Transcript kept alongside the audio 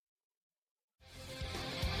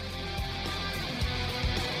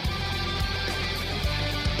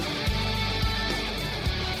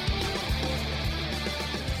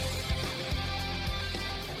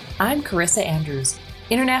I'm Carissa Andrews,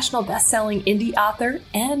 international best-selling indie author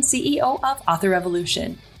and CEO of Author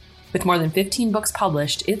Revolution. With more than 15 books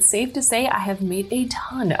published, it's safe to say I have made a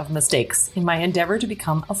ton of mistakes in my endeavor to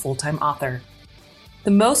become a full-time author.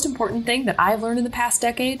 The most important thing that I've learned in the past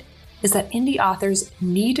decade is that indie authors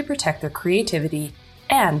need to protect their creativity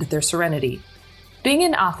and their serenity. Being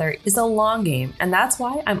an author is a long game, and that's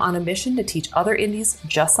why I'm on a mission to teach other indies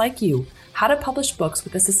just like you how to publish books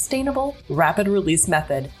with a sustainable, rapid release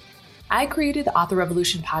method. I created the Author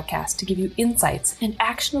Revolution podcast to give you insights and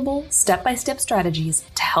actionable step-by-step strategies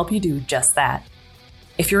to help you do just that.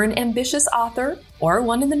 If you're an ambitious author or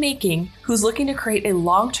one in the making who's looking to create a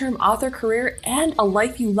long-term author career and a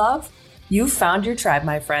life you love, you've found your tribe,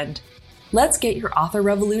 my friend. Let's get your author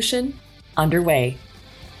revolution underway.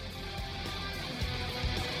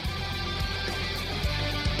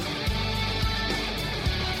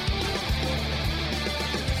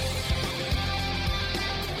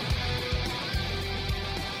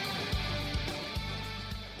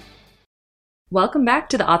 Welcome back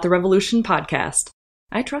to the Author Revolution podcast.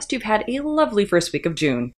 I trust you've had a lovely first week of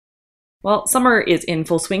June. Well, summer is in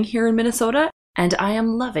full swing here in Minnesota, and I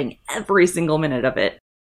am loving every single minute of it.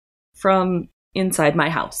 From inside my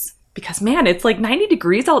house. Because man, it's like 90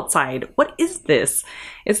 degrees outside. What is this?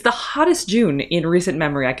 It's the hottest June in recent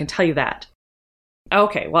memory, I can tell you that.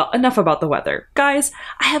 Okay, well, enough about the weather. Guys,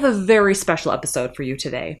 I have a very special episode for you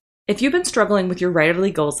today. If you've been struggling with your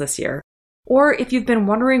writerly goals this year, or if you've been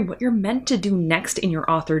wondering what you're meant to do next in your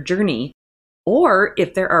author journey, or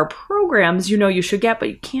if there are programs you know you should get but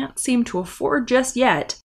you can't seem to afford just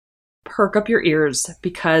yet, perk up your ears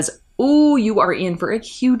because, you are in for a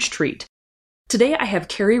huge treat. Today I have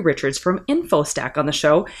Cary from Infostack on the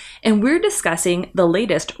show, and we're discussing the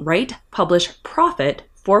latest Write, Publish, Profit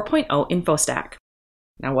 4.0 Infostack.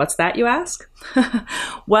 Now, what's that, you ask?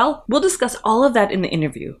 Well, we'll discuss all of that in the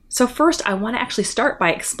interview. So first, I want to actually start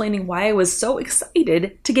by explaining why I was so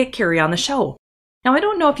excited to get Cary on the show. Now, I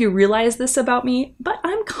don't know if you realize this about me, but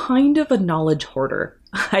I'm kind of a knowledge hoarder.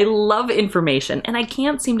 I love information, and I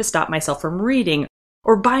can't seem to stop myself from reading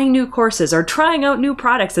or buying new courses or trying out new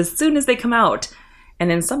products as soon as they come out.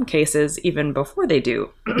 And in some cases, even before they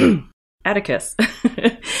do. Atticus.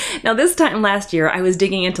 Now, this time last year, I was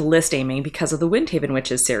digging into list aiming because of the Windhaven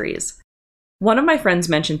Witches series. One of my friends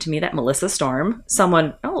mentioned to me that Melissa Storm,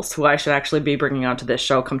 someone else who I should actually be bringing onto this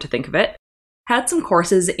show, come to think of it, had some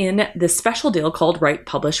courses in this special deal called Write,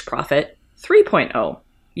 Publish, Profit 3.0.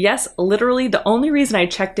 Yes, literally the only reason I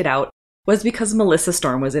checked it out was because Melissa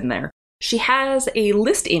Storm was in there. She has a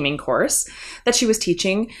list aiming course that she was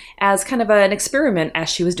teaching as kind of an experiment as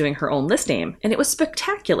she was doing her own list aim, and it was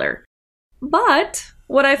spectacular. But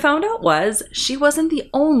what I found out was she wasn't the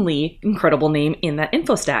only incredible name in that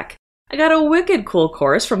Infostack. I got a wicked cool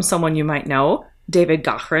course from someone you might know, David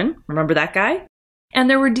Gaughran. Remember that guy? And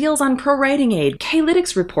there were deals on Pro Writing Aid,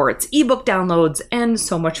 K-Lytics reports, ebook downloads, and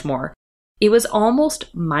so much more. It was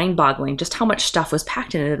almost mind-boggling just how much stuff was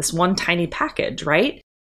packed into this one tiny package, right?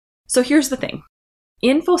 So here's the thing.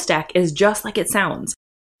 Infostack is just like it sounds.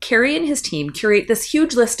 Cary and his team curate this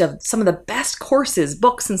huge list of some of the best courses,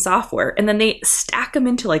 books, and software, and then they stack them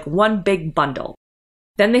into like one big bundle.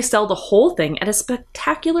 Then they sell the whole thing at a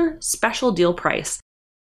spectacular special deal price.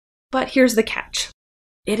 But here's the catch.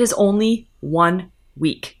 It is only 1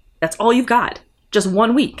 week. That's all you've got. Just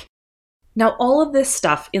 1 week. Now, all of this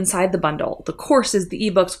stuff inside the bundle, the courses, the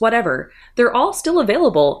ebooks, whatever, they're all still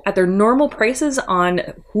available at their normal prices on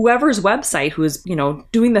whoever's website who is,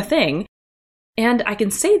 doing the thing. And I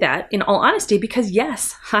can say that in all honesty because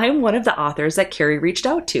yes, I'm one of the authors that Cary reached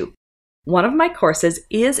out to. One of my courses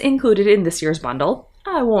is included in this year's bundle.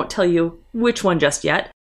 I won't tell you which one just yet,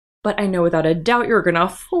 but I know without a doubt you're going to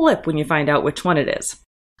flip when you find out which one it is.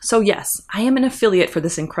 So yes, I am an affiliate for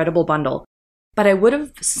this incredible bundle, but I would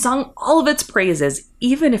have sung all of its praises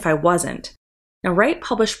even if I wasn't. Now, Write,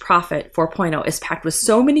 Publish, Profit 4.0 is packed with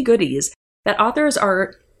so many goodies that authors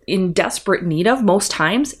are in desperate need of most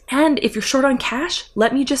times. And if you're short on cash,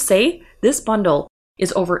 let me just say, this bundle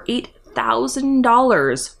is over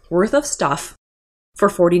 $8,000 worth of stuff for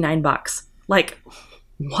 $49. Like,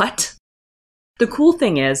 what? The cool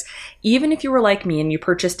thing is, even if you were like me and you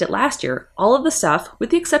purchased it last year, all of the stuff, with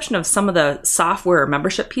the exception of some of the software or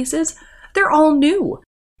membership pieces, they're all new.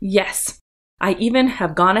 Yes, I even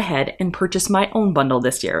have gone ahead and purchased my own bundle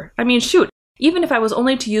this year. I mean, shoot, even if I was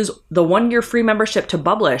only to use the 1-year free membership to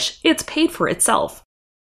Publish, it's paid for itself.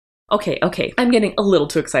 Okay, I'm getting a little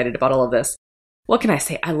too excited about all of this. What can I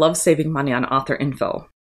say? I love saving money on author info.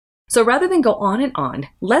 So rather than go on and on,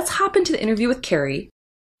 let's hop into the interview with Cary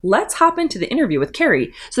so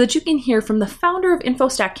that you can hear from the founder of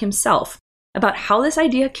Infostack himself about how this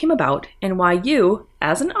idea came about and why you,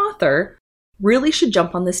 as an author, really should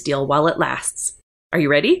jump on this deal while it lasts. Are you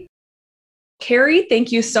ready? Cary,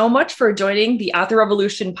 thank you so much for joining the Author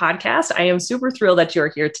Revolution podcast. I am super thrilled that you're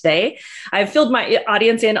here today. I've filled my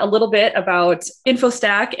audience in a little bit about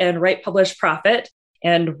Infostack and Write, Publish, Profit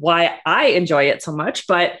and why I enjoy it so much,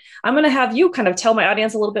 but I'm going to have you kind of tell my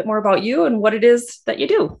audience a little bit more about you and what it is that you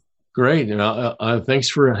do. Great. Thanks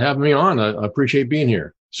for having me on. I appreciate being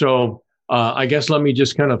here. So I guess let me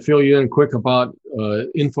just kind of fill you in quick about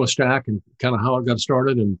Infostack and kind of how it got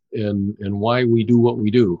started and why we do what we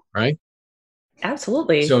do, right?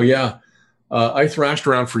 Absolutely. So I thrashed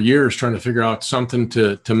around for years trying to figure out something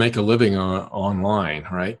to make a living online,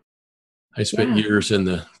 right? I spent years in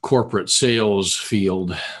the corporate sales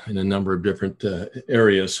field in a number of different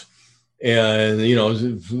areas, and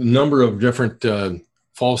a number of different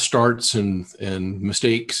false starts and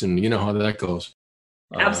mistakes, and you know how that goes.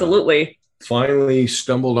 Absolutely. Finally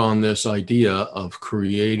stumbled on this idea of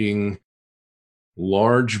creating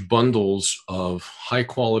large bundles of high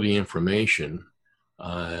quality information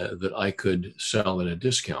that I could sell at a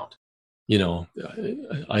discount.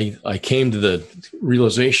 I came to the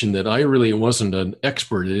realization that I really wasn't an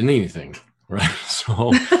expert in anything, right? So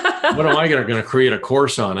what am I going to create a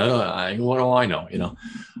course on? What do I know?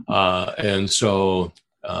 And so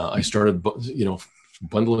I started,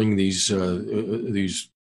 bundling these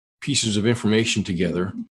pieces of information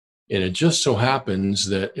together. And it just so happens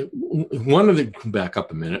that back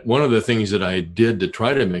up a minute, one of the things that I did to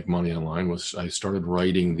try to make money online was I started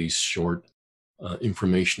writing these short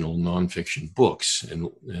informational nonfiction books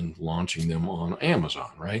and launching them on Amazon,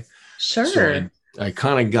 right? Sure. So I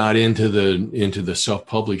kind of got into the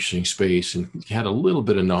self-publishing space and had a little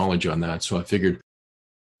bit of knowledge on that. So I figured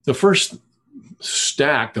the first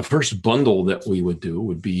bundle that we would do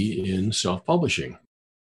would be in self-publishing.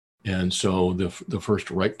 And so the first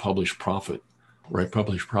Write, Publish, Profit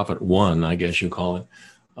 1, I guess you call it,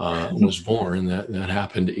 was born. That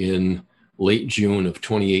happened in late June of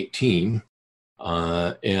 2018.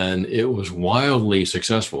 And it was wildly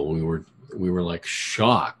successful. We were like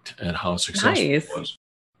shocked at how successful it was.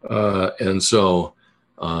 And so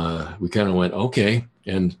we kind of went, okay.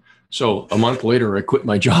 And so a month later, I quit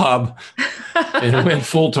my job and I went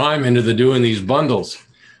full time into doing these bundles.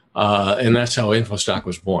 And that's how Infostack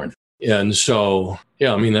was born. And so,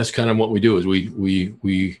 that's kind of what we do is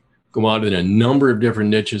we go out in a number of different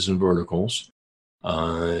niches and verticals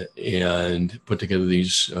and put together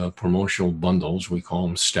these promotional bundles. We call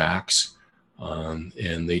them stacks.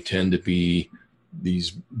 And they tend to be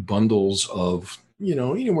these bundles of,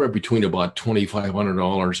 anywhere between about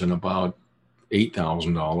 $2,500 and about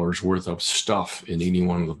 $8,000 worth of stuff in any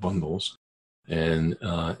one of the bundles. And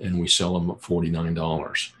we sell them at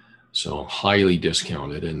 $49. So highly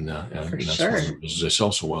discounted, and that's why they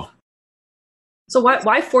sell so well. So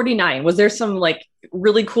why 49? Was there some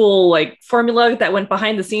really cool formula that went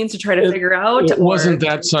behind the scenes to try to figure out? It wasn't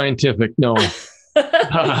that scientific, no.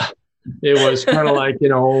 It was kind of like,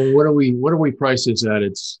 what do we price this at?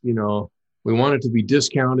 It's, we want it to be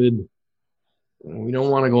discounted. We don't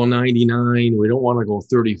want to go 99. We don't want to go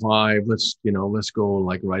 35. Let's go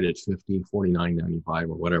right at 50, 49.95 or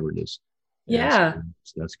whatever it is. Yeah.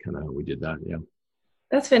 So that's kind of how we did that. Yeah.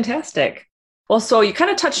 That's fantastic. Well, so you kind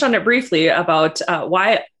of touched on it briefly about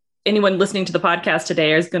why anyone listening to the podcast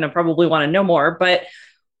today is going to probably want to know more. But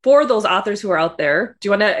for those authors who are out there, do you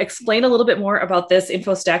want to explain a little bit more about this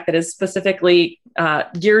Infostack that is specifically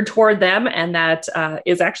geared toward them and that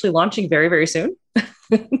is actually launching very, very soon?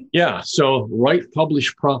 Yeah. So Write,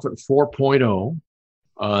 Publish, Profit 4.0,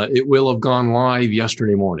 it will have gone live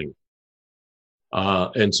yesterday morning.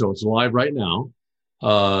 And so it's live right now,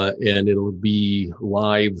 and it'll be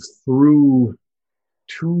live through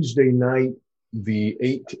Tuesday night, the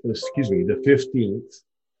 15th,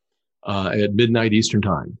 at midnight Eastern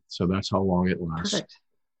time. So that's how long it lasts. Perfect.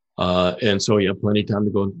 And so you have plenty of time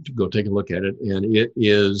to go take a look at it. And it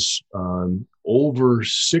is over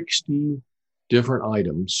 60 different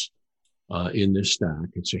items in this stack.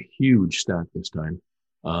 It's a huge stack this time.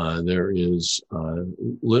 There is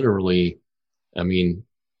literally,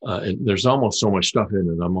 there's almost so much stuff in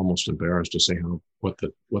it. I'm almost embarrassed to say what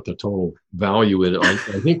the total value is. I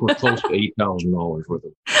think we're close to $8,000 worth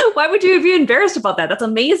of. Why would you be embarrassed about that? That's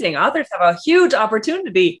amazing. Authors have a huge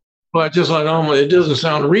opportunity. But just like, it doesn't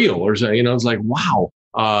sound real, or it's like, wow.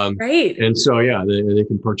 Right. And so, they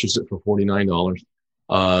can purchase it for $49.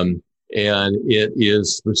 And it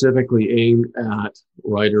is specifically aimed at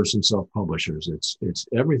writers and self-publishers. It's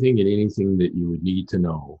everything and anything that you would need to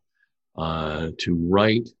know to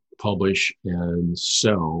write, publish, and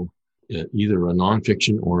sell either a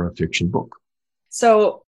nonfiction or a fiction book.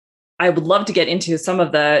 So I would love to get into some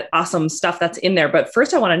of the awesome stuff that's in there. But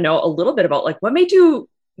first, I want to know a little bit about like what made you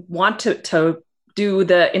want to do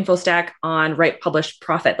the InfoStack on Write Publish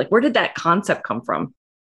Profit? Like, where did that concept come from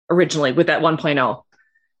originally with that 1.0?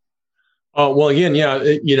 Oh, well, again, yeah,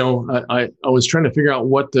 I was trying to figure out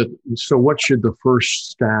what should the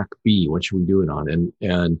first stack be? What should we do it on?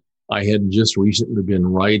 And I had just recently been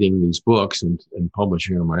writing these books and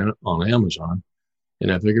publishing them on Amazon.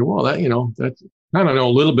 And I figured, well, that's kind of know a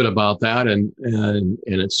little bit about that. And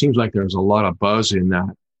it seems like there's a lot of buzz in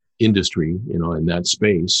that industry, in that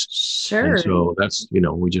space. Sure. And so that's,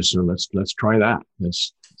 we just, let's try that.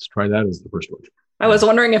 Let's try that as the first one. I was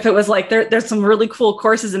wondering if it was like there's some really cool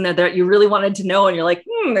courses in there that you really wanted to know, and you're like,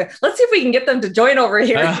 let's see if we can get them to join over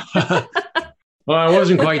here. Well, I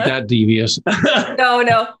wasn't quite that devious.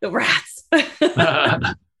 No, the rats.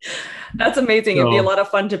 That's amazing. It'd be a lot of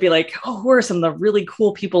fun to be like, who are some of the really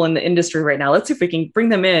cool people in the industry right now? Let's see if we can bring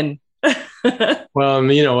them in. Well,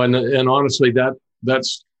 and honestly,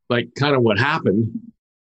 that's like kind of what happened.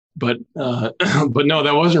 But no,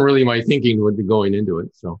 that wasn't really my thinking with going into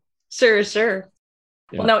it. So sure.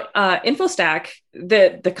 Yeah. Well, now, Infostack,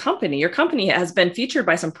 your company has been featured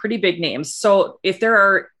by some pretty big names. So if there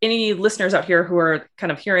are any listeners out here who are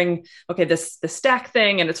kind of hearing, okay, this stack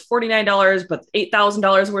thing, and it's $49, but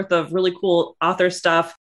 $8,000 worth of really cool author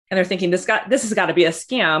stuff, and they're thinking this has got to be a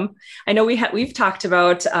scam. I know we've talked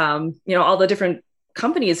about, all the different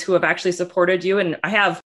companies who have actually supported you. And I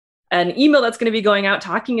have an email that's going to be going out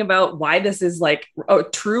talking about why this is like a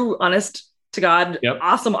true, honest to God,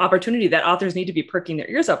 awesome opportunity that authors need to be perking their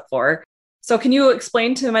ears up for. So can you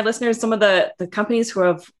explain to my listeners some of the companies who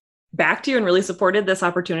have backed you and really supported this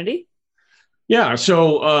opportunity? Yeah.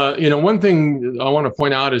 So, one thing I want to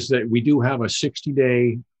point out is that we do have a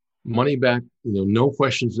 60-day money back, no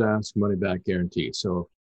questions asked, money back guarantee. So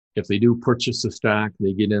if they do purchase the stack,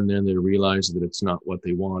 they get in there and they realize that it's not what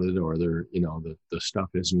they wanted, or they're, the stuff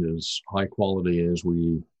isn't as high quality as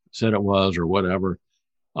we said it was, or whatever.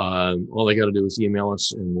 All they got to do is email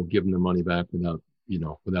us, and we'll give them their money back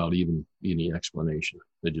without even any explanation.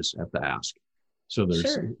 They just have to ask. So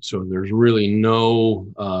there's really no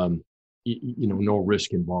no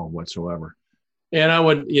risk involved whatsoever. And I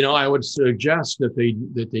would suggest that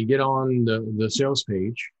they get on the sales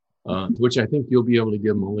page, which I think you'll be able to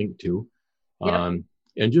give them a link to, and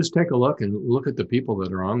just take a look and look at the people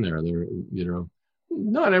that are on there. They're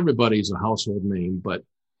not everybody's a household name, but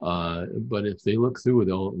if they look through,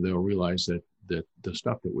 they'll realize that the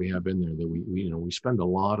stuff that we have in there, that we spend a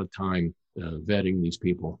lot of time vetting these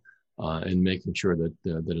people and making sure that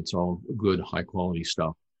it's all good, high quality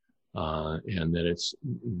stuff, and that it's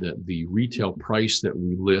the retail price that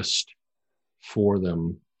we list for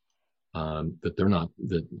them, that they're not,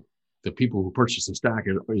 that the people who purchase the stack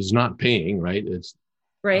is not paying, right? It's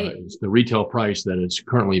right. It's the retail price that it's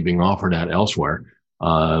currently being offered at elsewhere.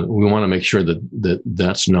 We want to make sure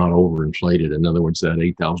that's not overinflated. In other words, that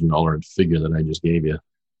 $8,000 figure that I just gave you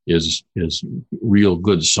is real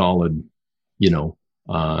good, solid,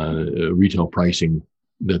 retail pricing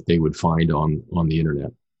that they would find on the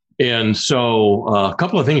internet. And so a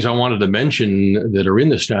couple of things I wanted to mention that are in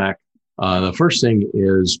the stack. The first thing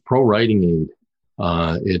is Pro Writing Aid.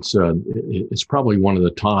 It's probably one of the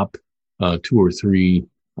top 2 or 3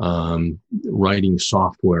 writing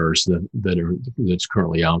softwares that's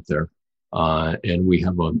currently out there. And we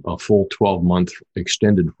have a full 12-month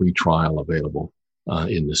extended free trial available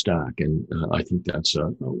in the stack. And I think that's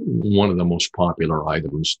one of the most popular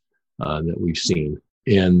items that we've seen.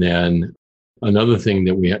 And then another thing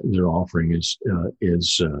that they're offering is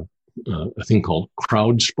a thing called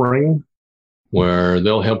CrowdSpring, where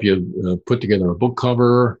they'll help you put together a book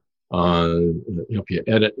cover, help you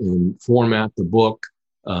edit and format the book,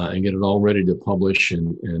 and get it all ready to publish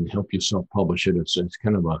and help you self-publish it. It's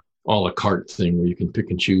kind of a a la carte thing where you can pick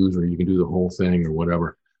and choose, or you can do the whole thing or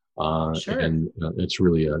whatever. Sure. And it's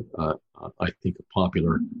really I think a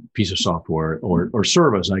popular piece of software or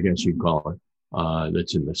service, I guess you'd call it,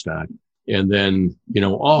 that's in the stack. And then,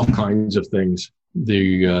 all kinds of things.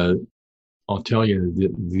 I'll tell you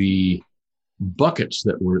the buckets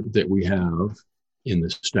that we have in the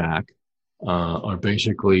stack are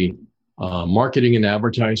basically marketing and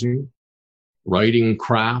advertising, writing,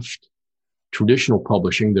 craft, traditional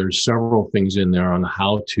publishing. There's several things in there on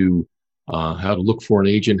how to look for an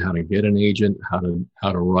agent, how to get an agent, how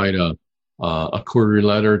to write a query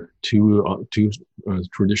letter to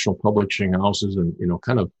traditional publishing houses, and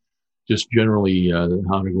kind of just generally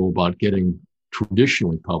how to go about getting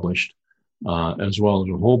traditionally published, as well as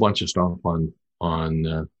a whole bunch of stuff on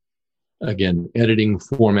again, editing,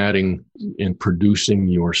 formatting, and producing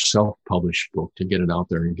your self-published book to get it out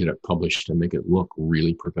there and get it published and make it look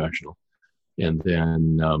really professional. And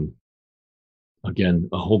then, again,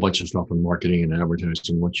 a whole bunch of stuff on marketing and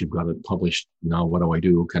advertising. Once you've got it published, now what do I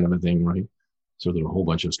do? Kind of a thing, right? So there's a whole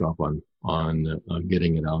bunch of stuff on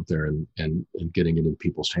getting it out there and getting it in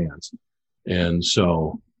people's hands. And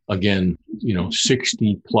so, again,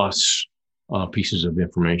 60 plus pieces of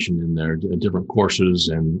information in there, different courses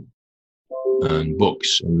and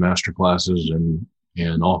books and master classes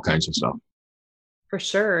and all kinds of stuff. For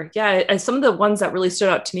sure. Yeah. Some of the ones that really stood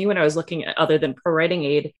out to me when I was looking at other than Pro Writing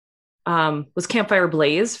Aid was Campfire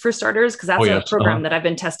Blaze for starters, because that's a program that I've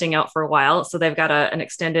been testing out for a while. So they've got an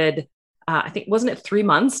extended, I think, wasn't it 3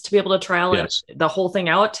 months to be able to trial the whole thing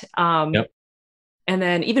out? And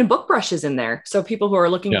then even BookBrush is in there. So people who are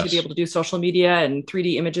looking to be able to do social media and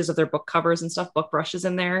 3D images of their book covers and stuff, BookBrush is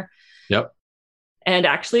in there. Yep. And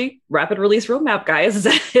actually, Rapid Release Roadmap Guys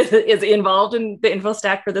is involved in the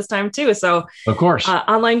Infostack for this time too. So, of course,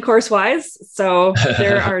 online course wise. So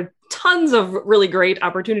there are tons of really great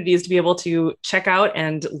opportunities to be able to check out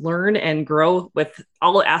and learn and grow with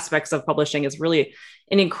all aspects of publishing. Is really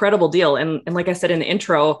an incredible deal. And like I said in the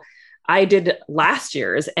intro, I did last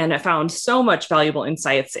year's and I found so much valuable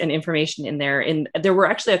insights and information in there. And there were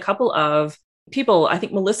actually a couple of people, I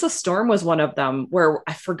think Melissa Storm was one of them, where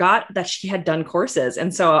I forgot that she had done courses.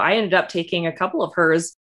 And so I ended up taking a couple of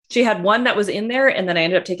hers. She had one that was in there, and then I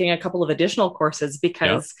ended up taking a couple of additional courses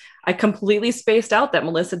because I completely spaced out that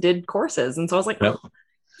Melissa did courses. And so I was like,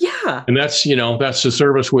 yeah. And that's the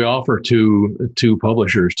service we offer to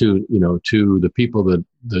publishers, to the people that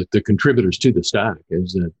the contributors to the stack.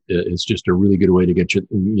 Is that it's just a really good way to get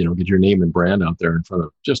your name and brand out there in front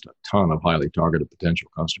of just a ton of highly targeted potential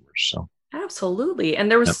customers. So absolutely. And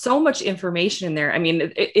there was so much information in there. I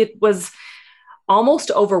mean, it was almost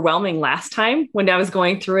overwhelming last time when I was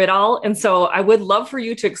going through it all. And so I would love for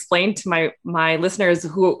you to explain to my listeners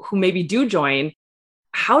who maybe do join,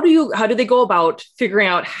 how do they go about figuring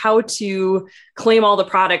out how to claim all the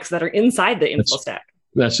products that are inside the Infostack?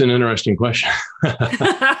 That's an interesting question.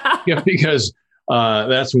 Because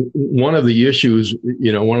that's one of the issues,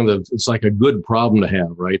 it's like a good problem to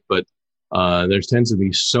have, right? But there tends to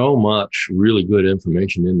be so much really good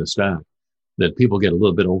information in the stack that people get a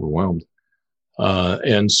little bit overwhelmed.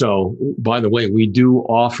 And so, by the way, we do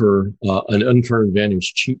offer an unfair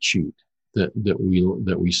advantage cheat sheet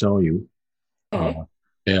that we sell you.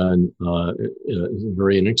 And it's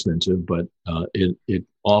very inexpensive, but it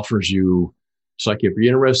offers you. It's like, if you're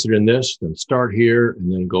interested in this, then start here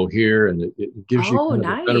and then go here, and it gives you kind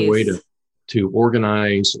of a better way to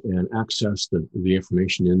organize and access the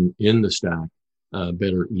information in the stack,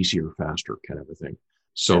 better, easier, faster, kind of a thing.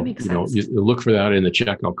 So you look for that in the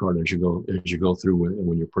checkout cart as you go through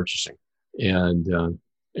when you're purchasing, and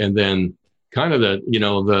then kind of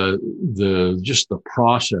the just the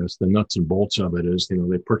process, the nuts and bolts of it is,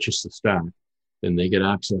 they purchase the stack, then they get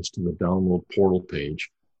access to the download portal page,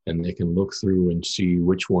 and they can look through and see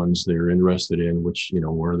which ones they're interested in, which,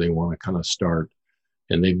 where they want to kind of start.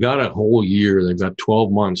 And they've got a whole year, they've got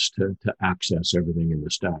 12 months to access everything in the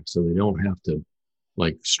stack. So they don't have to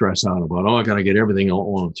stress out about, I got to get everything all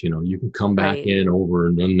at once. You can come back in over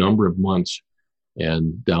a number of months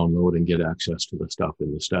and download and get access to the stuff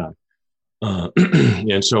in the stack.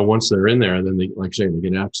 And so once they're in there, then they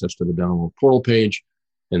get access to the download portal page,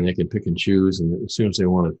 and they can pick and choose. And as soon as they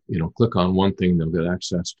want to, click on one thing, they'll get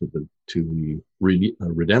access to the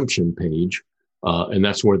redemption page. And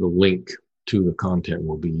that's where the link to the content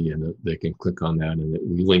will be. And they can click on that, and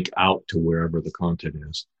we link out to wherever the content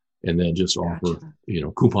is. And then just offer,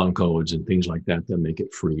 coupon codes and things like that make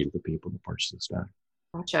it free to the people to purchase the stack.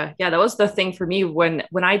 Gotcha. Yeah, that was the thing for me when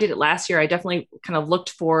I did it last year. I definitely kind of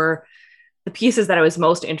looked for the pieces that I was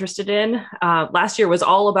most interested in. Last year was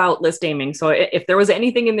all about list aiming. So if there was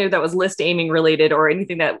anything in there that was list aiming related, or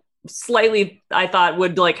anything that slightly I thought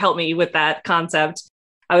would help me with that concept,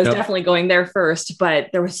 I was definitely going there first.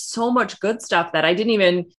 But there was so much good stuff that I didn't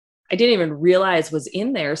even realize was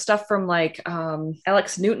in there. Stuff from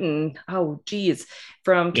Alex Newton,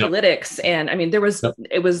 from Kalytics. And I mean,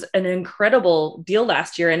 it was an incredible deal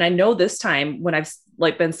last year. And I know this time, when I've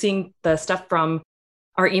been seeing the stuff from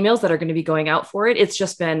our emails that are going to be going out for it, it's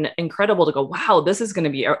just been incredible to go, wow, this is going to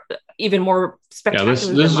be even more spectacular.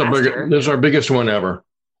 This is our biggest one ever.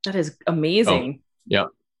 That is amazing. Yeah.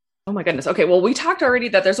 Oh my goodness. Okay. Well, we talked already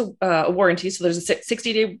that there's a warranty. So there's a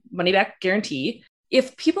 60-day money back guarantee.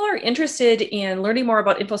 If people are interested in learning more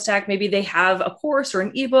about Infostack, maybe they have a course or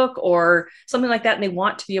an ebook or something like that, and they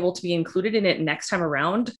want to be able to be included in it next time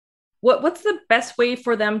around, what's the best way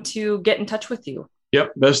for them to get in touch with you?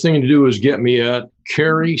 Yep. Best thing to do is get me at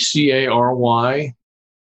Cary, Cary,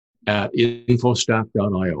 at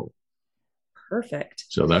Infostack.io. Perfect.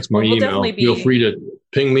 So that's my Well, we'll email. definitely Feel be. free to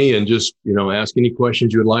ping me and just, ask any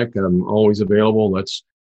questions you'd like. I'm always available.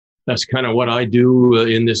 That's kind of what I do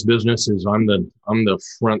in this business. Is I'm the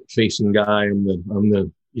front facing guy. I'm the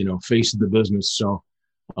face of the business. So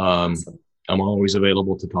Awesome. I'm always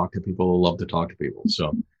available to talk to people. I love to talk to people.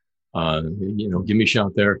 So give me a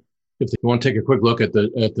shout there. If you want to take a quick look at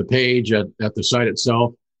the page at the site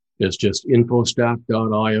itself, it's just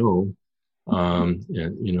infostack.io. And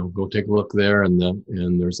go take a look there, and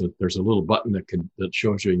there's a little button that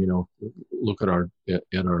shows you, look at our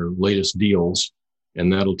latest deals,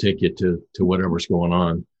 and that'll take you to whatever's going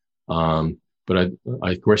on. But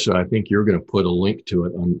of course I think you're going to put a link to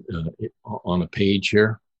it on a page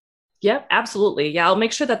here. Yep, absolutely. Yeah, I'll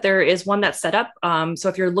make sure that there is one that's set up. So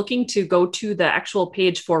if you're looking to go to the actual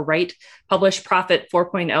page for Write, Publish, Profit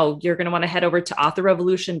 4.0, you're going to want to head over to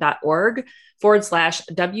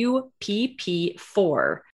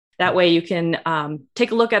authorrevolution.org/WPP4. That way you can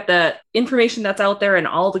take a look at the information that's out there and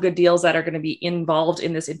all the good deals that are going to be involved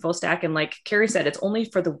in this info stack. And like Cary said, it's only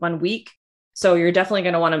for the 1 week. So you're definitely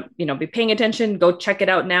going to want to, be paying attention. Go check it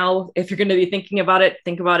out now. If you're going to be thinking about it,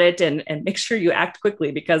 think about it and make sure you act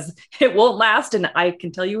quickly because it won't last. And I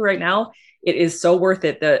can tell you right now, it is so worth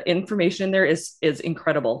it. The information in there is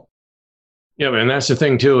incredible. Yeah, and that's the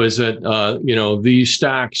thing too, is that, these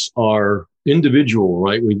stacks are individual,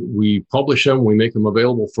 right? We publish them, we make them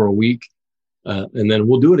available for a week, and then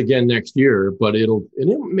we'll do it again next year, but it'll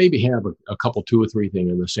maybe have a couple, 2 or 3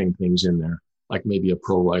 things of the same things in there, like maybe a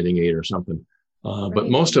pro writing aid or something. Right. But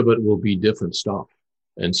most of it will be different stuff.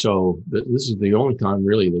 And so this is the only time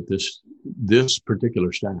really that this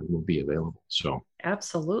particular stack will be available. So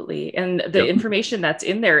absolutely. And the information that's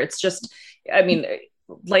in there, it's just,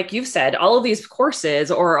 like you've said, all of these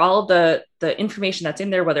courses or all the information that's in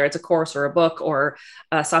there, whether it's a course or a book or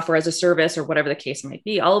a software as a service or whatever the case might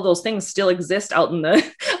be, all of those things still exist out in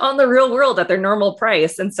on the real world at their normal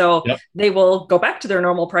price. And so they will go back to their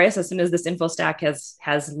normal price as soon as this info stack has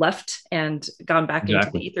left and gone back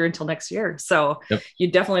into the ether until next year. So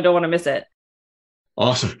you definitely don't want to miss it.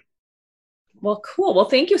 Awesome. Well, cool. Well,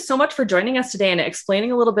 thank you so much for joining us today and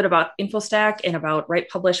explaining a little bit about Infostack and about Write,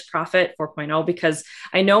 Publish, Profit 4.0, because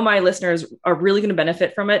I know my listeners are really going to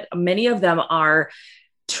benefit from it. Many of them are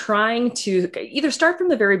trying to either start from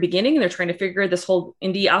the very beginning and they're trying to figure this whole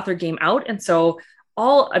indie author game out. And so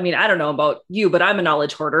I don't know about you, but I'm a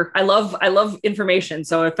knowledge hoarder. I love information.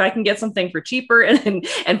 So if I can get something for cheaper and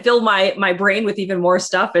fill my brain with even more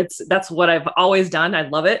stuff, that's what I've always done. I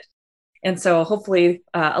love it. And so hopefully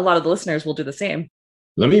a lot of the listeners will do the same.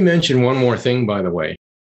 Let me mention one more thing, by the way.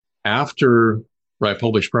 After Write,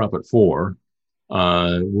 Publish, Profit 4,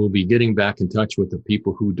 we'll be getting back in touch with the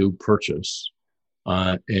people who do purchase.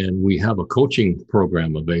 And we have a coaching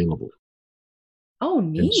program available. Oh,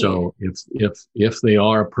 neat. And so if they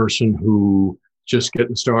are a person who just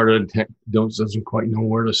getting started, doesn't quite know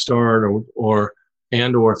where to start, or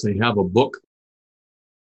if they have a book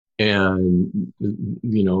and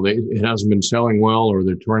it hasn't been selling well, or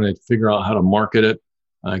they're trying to figure out how to market it,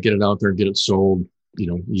 get it out there, get it sold,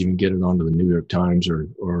 even get it onto the New York Times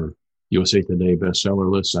or USA Today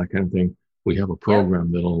bestseller lists, that kind of thing. We have a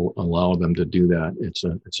program that'll allow them to do that. It's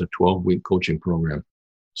a 12-week coaching program.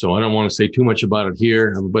 So I don't want to say too much about it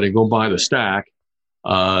here. Everybody go buy the stack.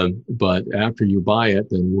 But after you buy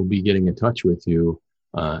it, then we'll be getting in touch with you.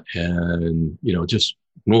 And just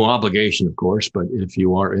no obligation, of course, but if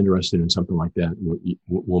you are interested in something like that,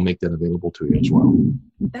 we'll make that available to you as well.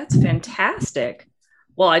 That's fantastic.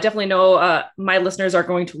 Well, I definitely know my listeners are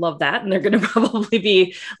going to love that, and they're going to probably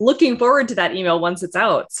be looking forward to that email once it's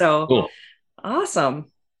out. So cool. Awesome.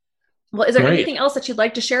 Well, is there anything else that you'd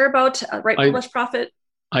like to share about Write, Publish, Profit?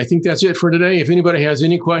 I think that's it for today. If anybody has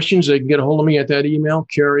any questions, they can get a hold of me at that email,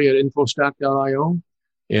 Cary@infostack.io.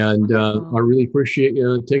 And I really appreciate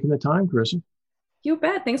you taking the time, Carissa. You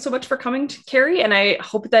bet. Thanks so much for coming, Cary. And I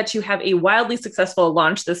hope that you have a wildly successful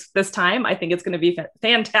launch this time. I think it's going to be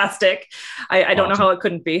fantastic. I don't know how it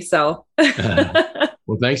couldn't be. So,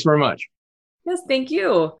 well, thanks very much. Yes, thank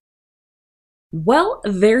you. Well,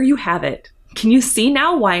 there you have it. Can you see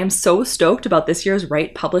now why I'm so stoked about this year's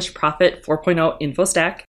Write, Publish, Profit 4.0 info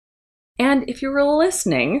stack? And if you were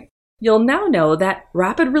listening, you'll now know that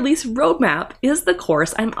Rapid Release Roadmap is the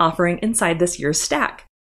course I'm offering inside this year's stack.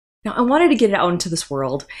 Now, I wanted to get it out into this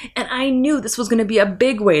world, and I knew this was going to be a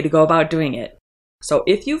big way to go about doing it. So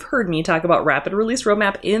if you've heard me talk about Rapid Release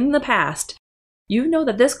Roadmap in the past, you know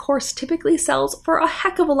that this course typically sells for a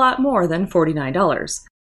heck of a lot more than $49.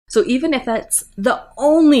 So even if that's the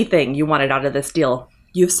only thing you wanted out of this deal,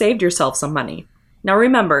 you've saved yourself some money. Now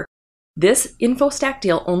remember, this Infostack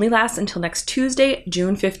deal only lasts until next Tuesday,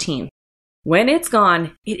 June 15th. When it's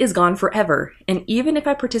gone, it is gone forever. And even if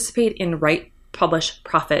I participate in Write, Publish,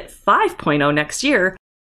 Profit 5.0 next year,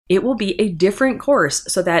 it will be a different course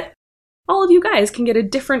so that all of you guys can get a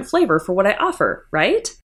different flavor for what I offer,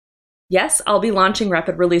 right? Yes, I'll be launching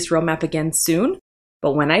Rapid Release Roadmap again soon,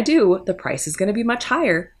 but when I do, the price is going to be much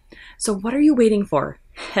higher. So what are you waiting for?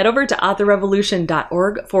 Head over to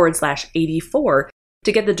authorrevolution.org/84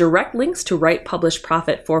 to get the direct links to Write, Publish,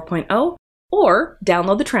 Profit 4.0 or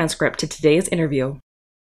download the transcript to today's interview.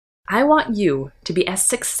 I want you to be as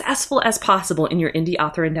successful as possible in your indie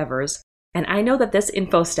author endeavors, and I know that this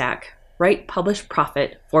Infostack, Write, Publish,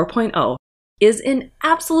 Profit 4.0, is an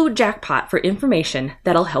absolute jackpot for information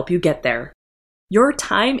that'll help you get there. Your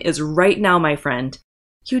time is right now, my friend.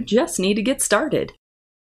 You just need to get started.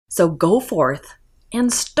 So go forth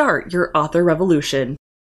and start your author revolution.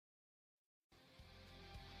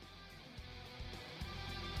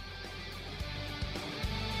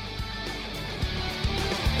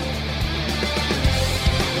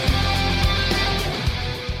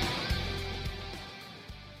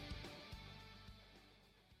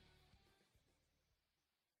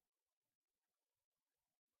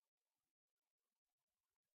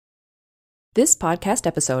 This podcast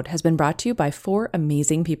episode has been brought to you by 4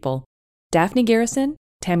 amazing people: Daphne Garrison,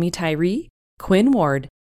 Tammy Tyree, Quinn Ward,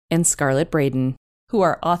 and Scarlett Braden, who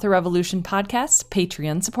are Author Revolution Podcast's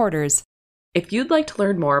Patreon supporters. If you'd like to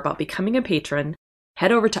learn more about becoming a patron,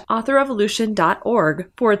 head over to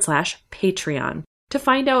authorrevolution.org/Patreon to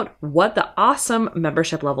find out what the awesome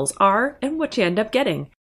membership levels are and what you end up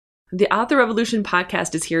getting. The Author Revolution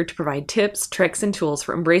Podcast is here to provide tips, tricks, and tools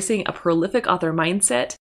for embracing a prolific author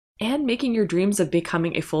mindset and making your dreams of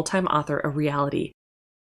becoming a full-time author a reality.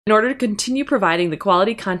 In order to continue providing the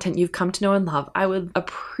quality content you've come to know and love, I would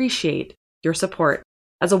appreciate your support.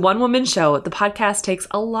 As a one-woman show, the podcast takes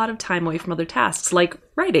a lot of time away from other tasks like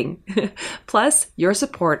writing. Plus, your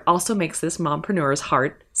support also makes this mompreneur's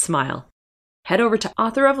heart smile. Head over to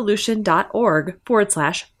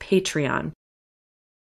authorrevolution.org/Patreon